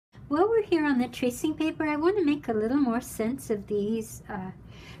while we're here on the tracing paper, I want to make a little more sense of these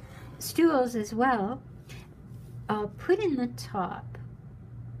stools as well. I'll put in the top.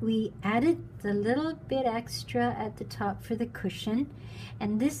 We added the little bit extra at the top for the cushion,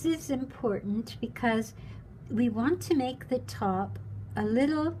 and this is important because we want to make the top a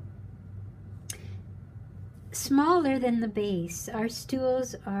little smaller than the base. Our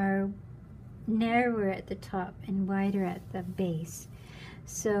stools are narrower at the top and wider at the base.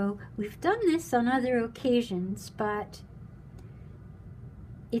 So we've done this on other occasions, but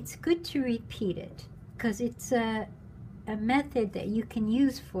it's good to repeat it because it's a method that you can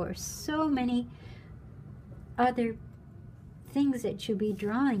use for so many other things that you'll be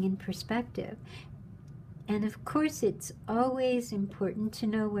drawing in perspective. And of course, it's always important to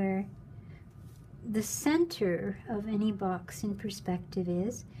know where the center of any box in perspective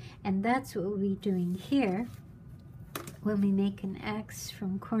is, and that's what we'll be doing here when we make an X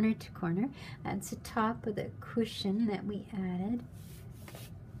from corner to corner. That's the top of the cushion that we added.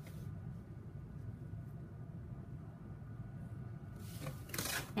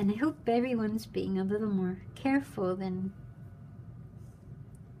 And I hope everyone's being a little more careful than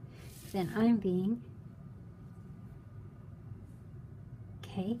I'm being.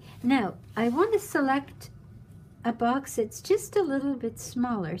 Okay, now I want to select a box that's just a little bit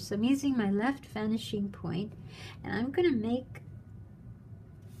smaller. So I'm using my left vanishing point, and I'm going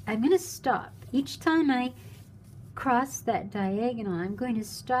to stop. Each time I cross that diagonal, I'm going to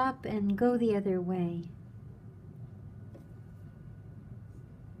stop and go the other way.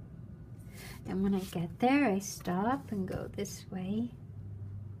 And when I get there, I stop and go this way.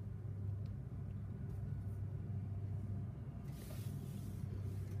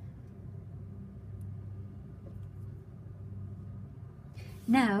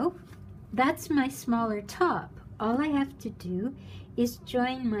 Now, that's my smaller top. All I have to do is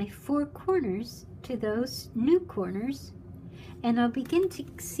join my 4 corners to those new corners, and I'll begin to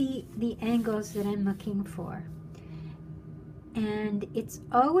see the angles that I'm looking for. And it's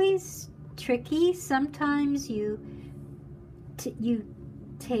always tricky. Sometimes you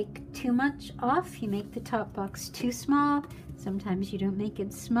take too much off. You make the top box too small. Sometimes you don't make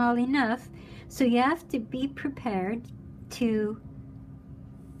it small enough. So you have to be prepared to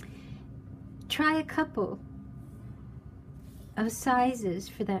try a couple of sizes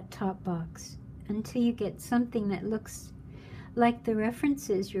for that top box until you get something that looks like the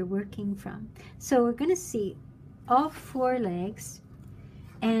references you're working from. So we're going to see all 4 legs,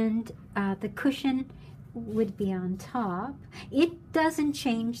 and the cushion would be on top. It doesn't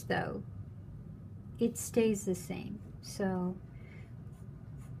change though. It stays the same. So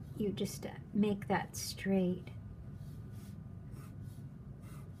you just make that straight.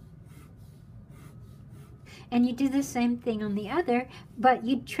 And you do the same thing on the other, but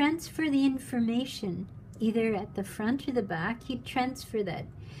you transfer the information either at the front or the back. You transfer that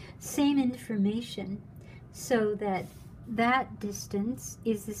same information so that that distance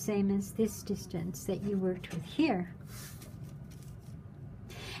is the same as this distance that you worked with here.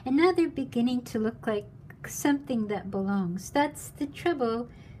 And now they're beginning to look like something that belongs. That's the trouble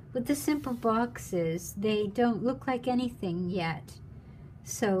with the simple boxes. They don't look like anything yet.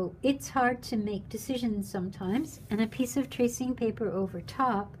 So it's hard to make decisions sometimes, and a piece of tracing paper over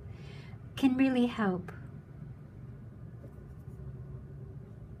top can really help.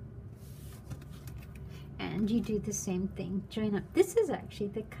 And you do the same thing, join up. This is actually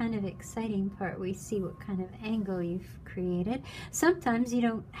the kind of exciting part. We see what kind of angle you've created. Sometimes you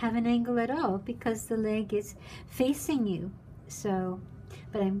don't have an angle at all because the leg is facing you. So,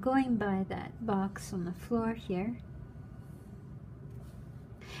 but I'm going by that box on the floor here.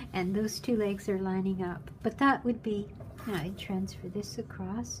 And those 2 legs are lining up. But that would be, now I transfer this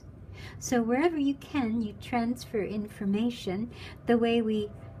across. So wherever you can, you transfer information the way we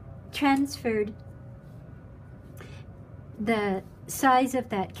transferred the size of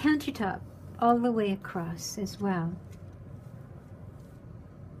that countertop all the way across as well.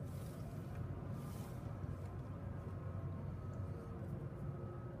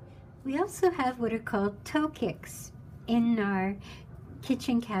 We also have what are called toe kicks in our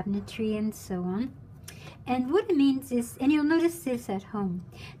kitchen cabinetry and so on. And what it means is, and you'll notice this at home,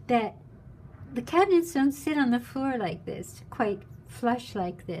 that the cabinets don't sit on the floor like this, quite flush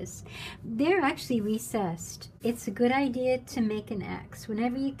like this. They're actually recessed. It's a good idea to make an X.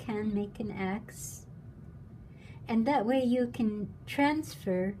 Whenever you can, make an X. And that way you can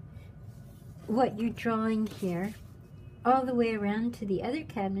transfer what you're drawing here all the way around to the other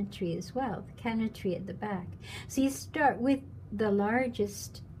cabinetry as well, the cabinetry at the back. So you start with the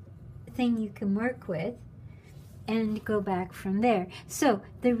largest thing you can work with, and go back from there. So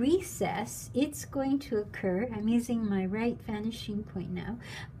the recess, it's going to occur, I'm using my right vanishing point now,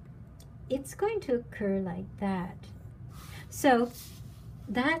 it's going to occur like that. So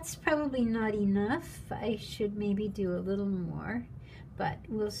that's probably not enough. I should maybe do a little more, but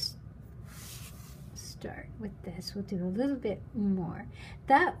we'll start with this. We'll do a little bit more.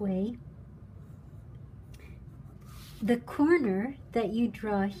 That way, the corner that you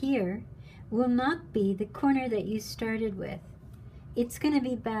draw here will not be the corner that you started with. It's going to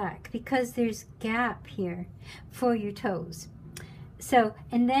be back because there's gap here for your toes. So,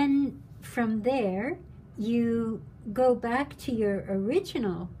 and then from there, you go back to your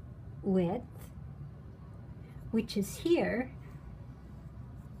original width, which is here,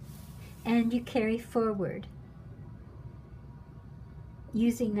 and you carry forward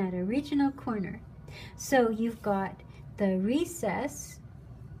using that original corner. So you've got the recess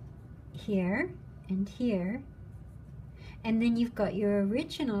here and here, and then you've got your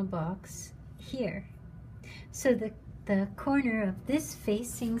original box here. So the corner of this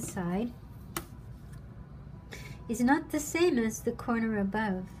facing side is not the same as the corner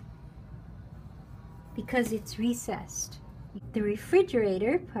above because it's recessed. The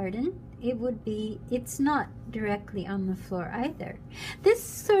refrigerator, pardon, it's not directly on the floor either. This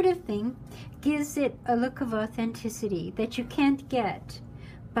sort of thing gives it a look of authenticity that you can't get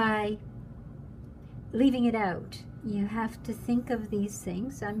by leaving it out. You have to think of these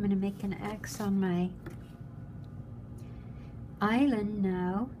things. I'm going to make an X on my island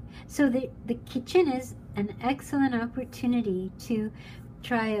now. So the kitchen is an excellent opportunity to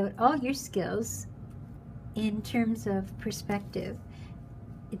try out all your skills in terms of perspective.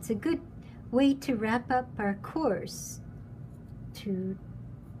 It's a good way to wrap up our course, to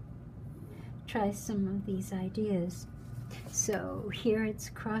try some of these ideas. So here it's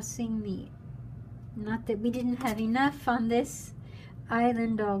crossing the, not that we didn't have enough on this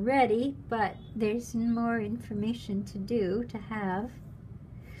island already, but there's more information to have.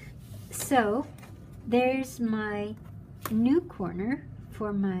 So there's my new corner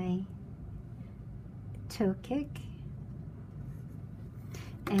for my toe kick,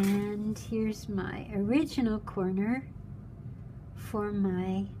 and here's my original corner for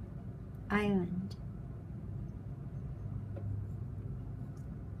my island.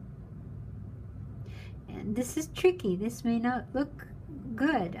 And this is tricky. This may not look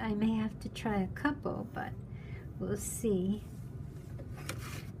good. I may have to try a couple, but we'll see.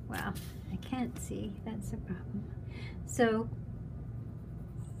 Well, I can't see. That's a problem. So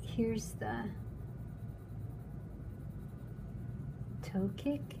here's the toe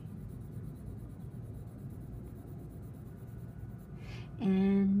kick.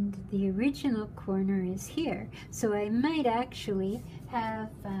 And the original corner is here. So I might actually have,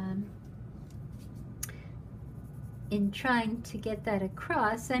 in trying to get that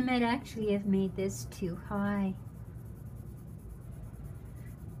across, I might actually have made this too high.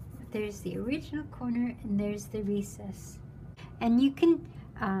 There's the original corner and there's the recess. And you can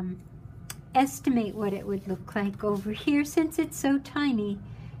estimate what it would look like over here. Since it's so tiny,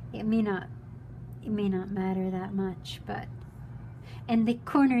 it may not matter that much, but, and the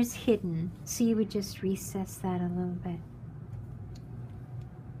corner's hidden, so you would just recess that a little bit.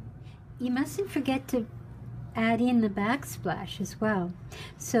 You mustn't forget to add in the backsplash as well.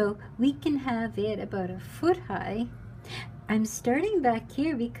 So we can have it about a foot high. I'm starting back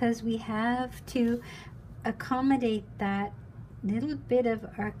here because we have to accommodate that little bit of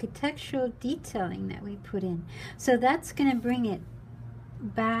architectural detailing that we put in. So that's going to bring it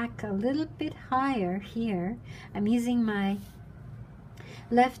back a little bit higher here. I'm using my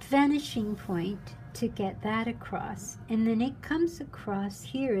left vanishing point to get that across, and then it comes across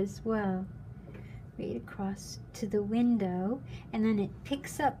here as well, right across to the window, and then it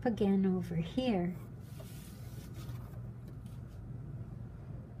picks up again over here.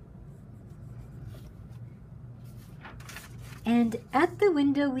 And at the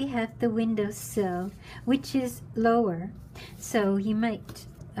window we have the windowsill, which is lower, so you might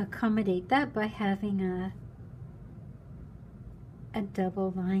accommodate that by having a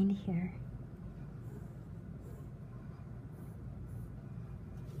double line here.